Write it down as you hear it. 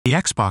The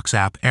Xbox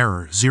app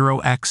error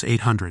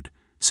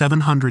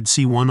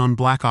 0x800700c1 on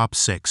Black Ops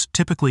 6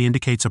 typically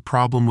indicates a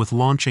problem with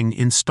launching,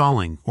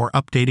 installing, or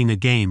updating a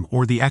game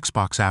or the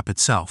Xbox app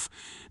itself.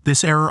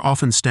 This error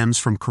often stems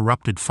from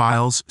corrupted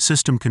files,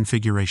 system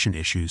configuration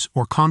issues,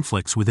 or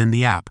conflicts within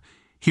the app.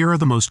 Here are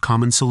the most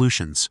common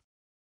solutions.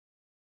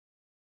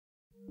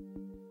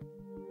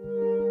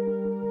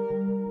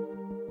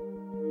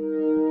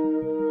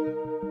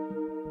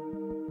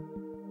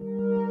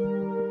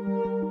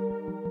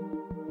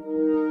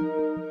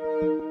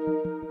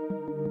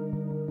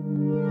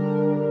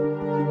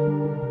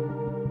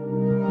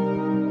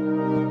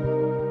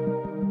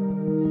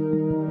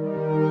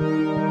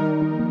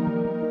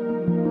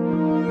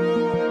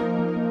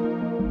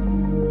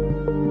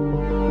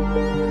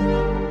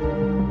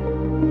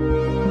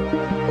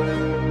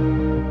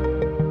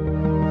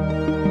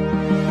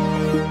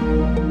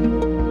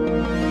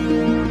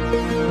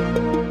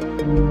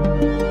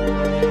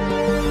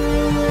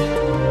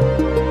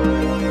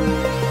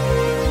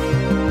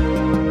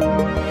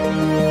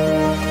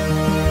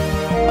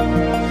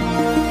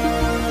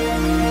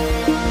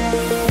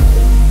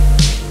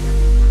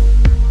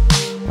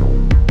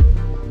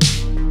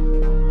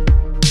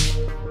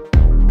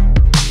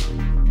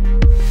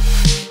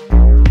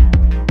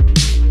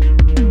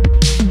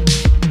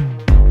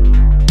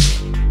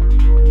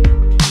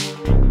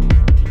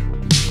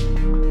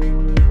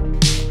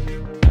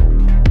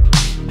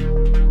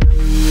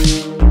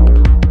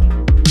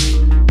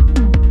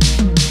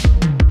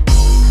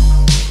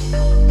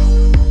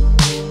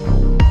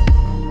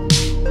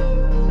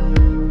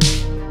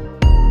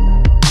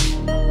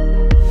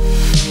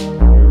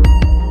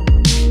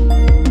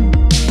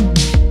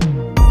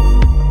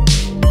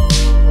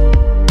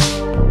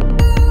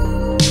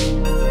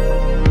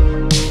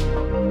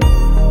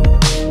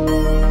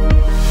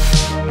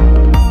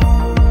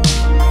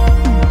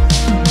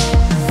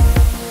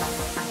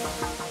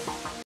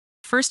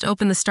 First,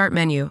 open the Start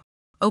menu.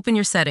 Open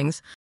your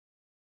settings.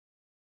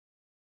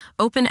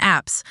 Open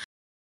Apps.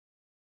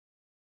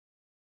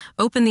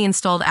 Open the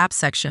Installed Apps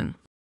section.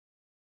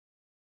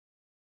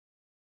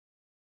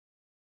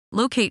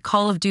 Locate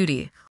Call of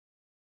Duty.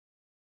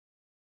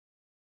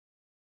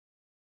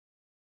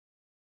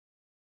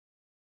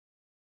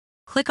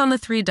 Click on the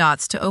three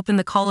dots to open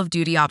the Call of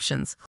Duty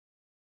options.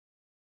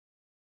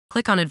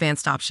 Click on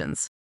Advanced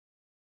Options.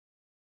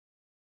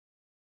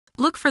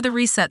 Look for the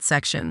Reset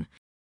section.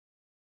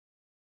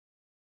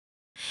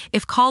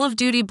 If Call of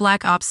Duty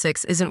Black Ops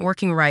 6 isn't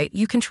working right,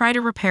 you can try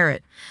to repair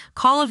it.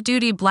 Call of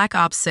Duty Black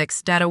Ops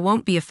 6 data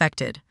won't be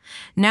affected.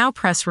 Now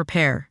press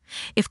Repair.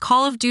 If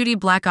Call of Duty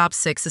Black Ops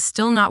 6 is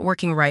still not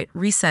working right,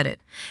 reset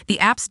it. The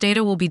app's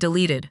data will be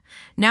deleted.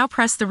 Now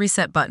press the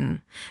Reset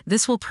button.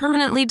 This will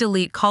permanently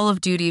delete Call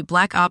of Duty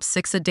Black Ops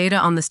 6 data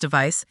on this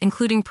device,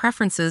 including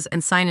preferences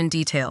and sign-in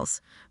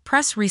details.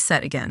 Press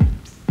Reset again.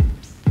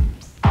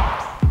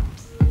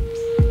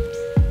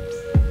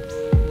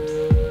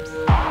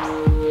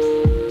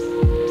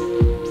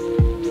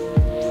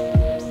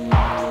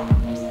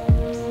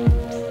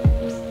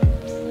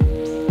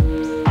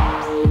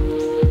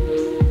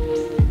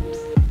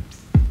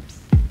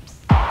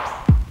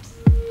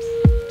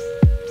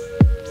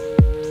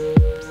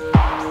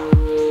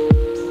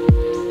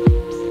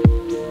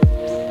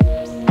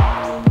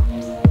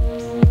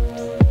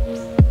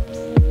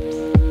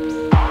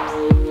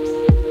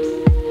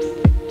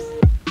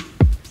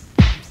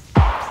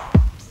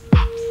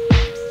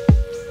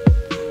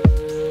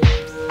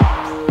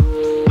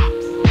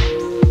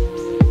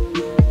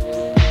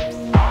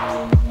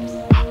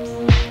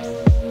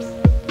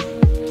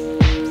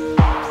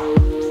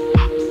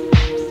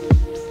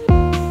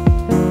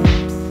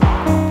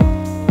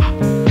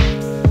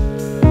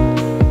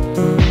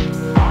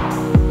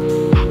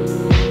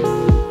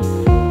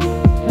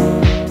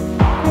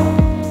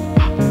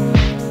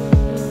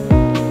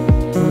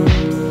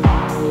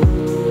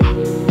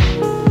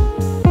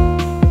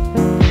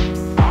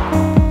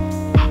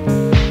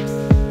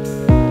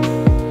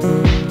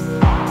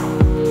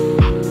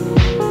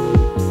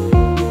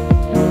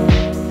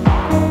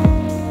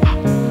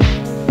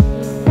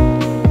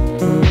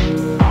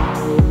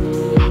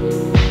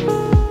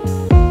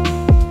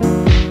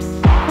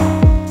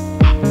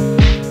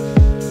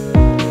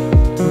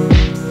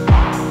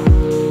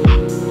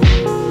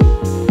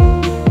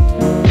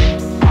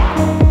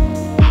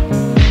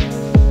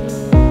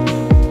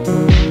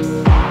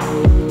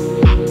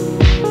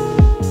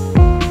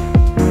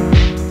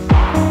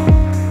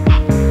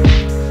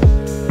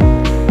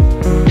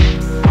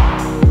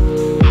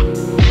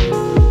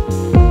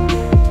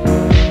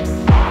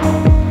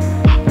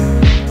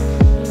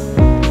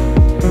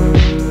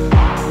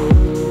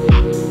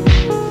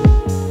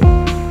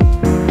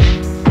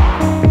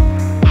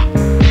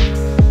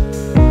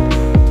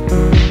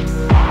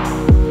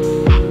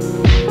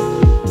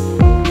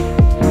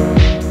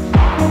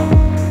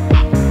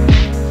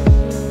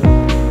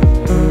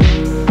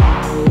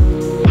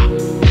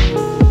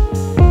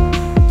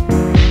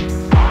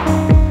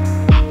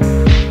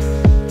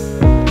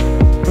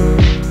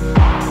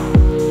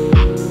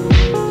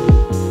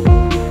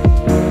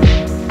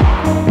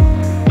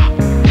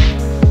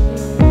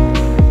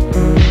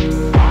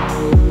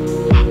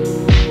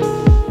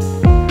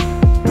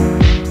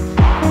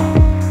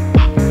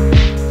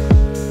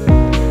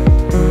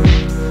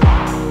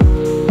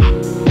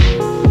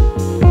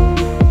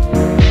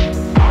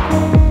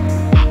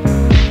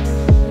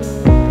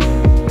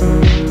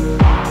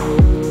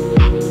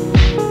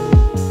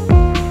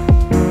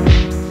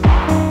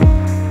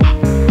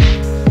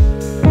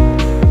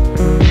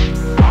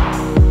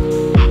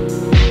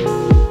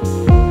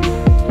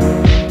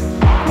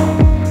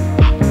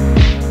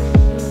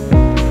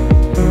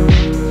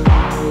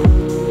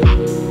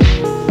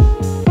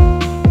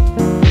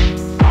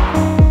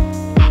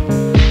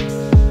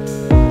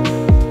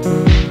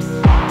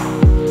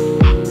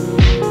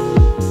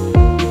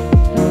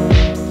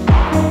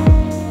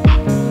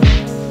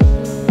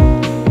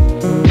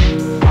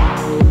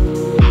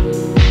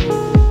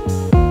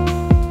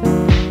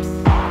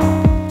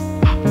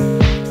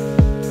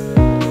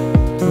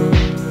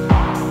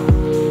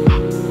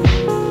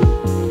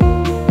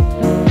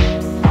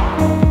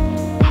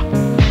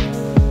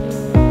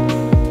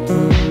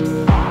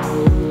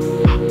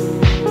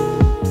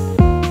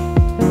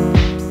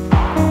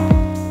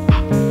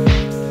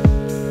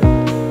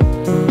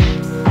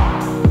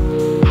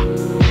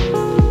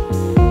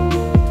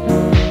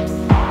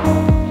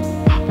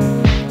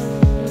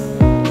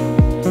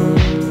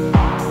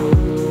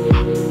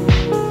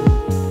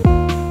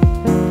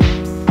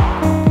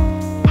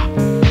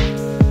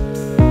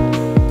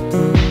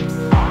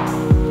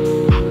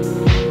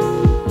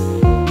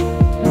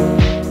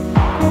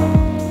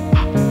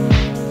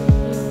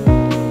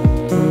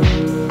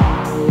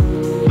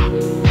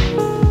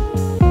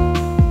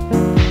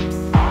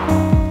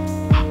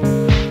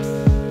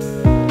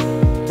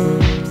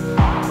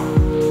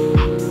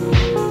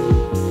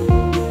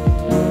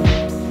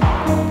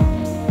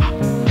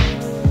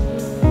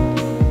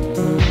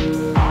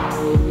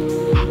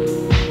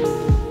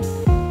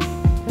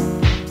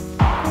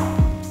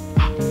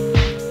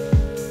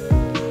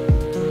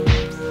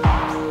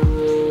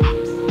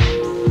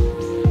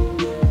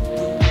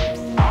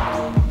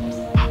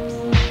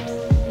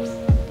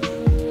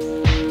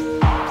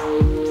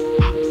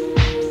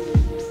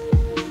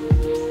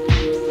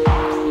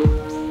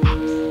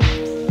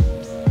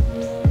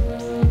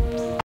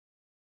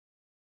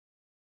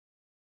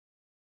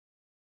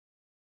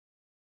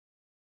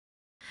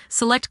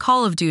 Select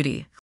Call of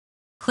Duty.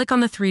 Click on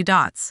the three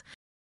dots.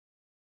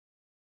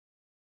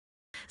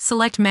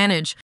 Select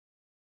Manage.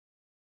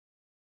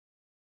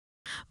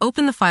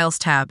 Open the Files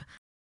tab.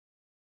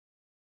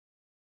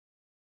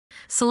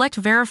 Select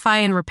Verify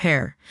and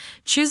Repair.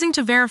 Choosing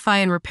to verify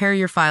and repair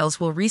your files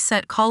will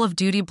reset Call of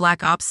Duty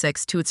Black Ops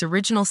 6 to its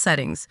original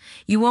settings.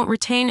 You won't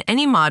retain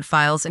any mod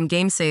files, and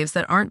game saves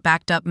that aren't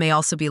backed up may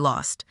also be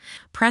lost.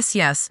 Press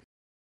Yes.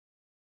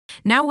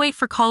 Now wait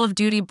for Call of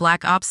Duty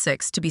Black Ops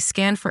 6 to be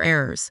scanned for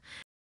errors.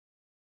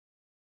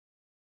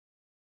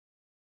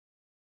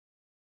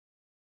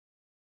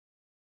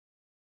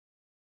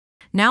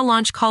 Now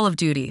launch Call of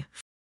Duty.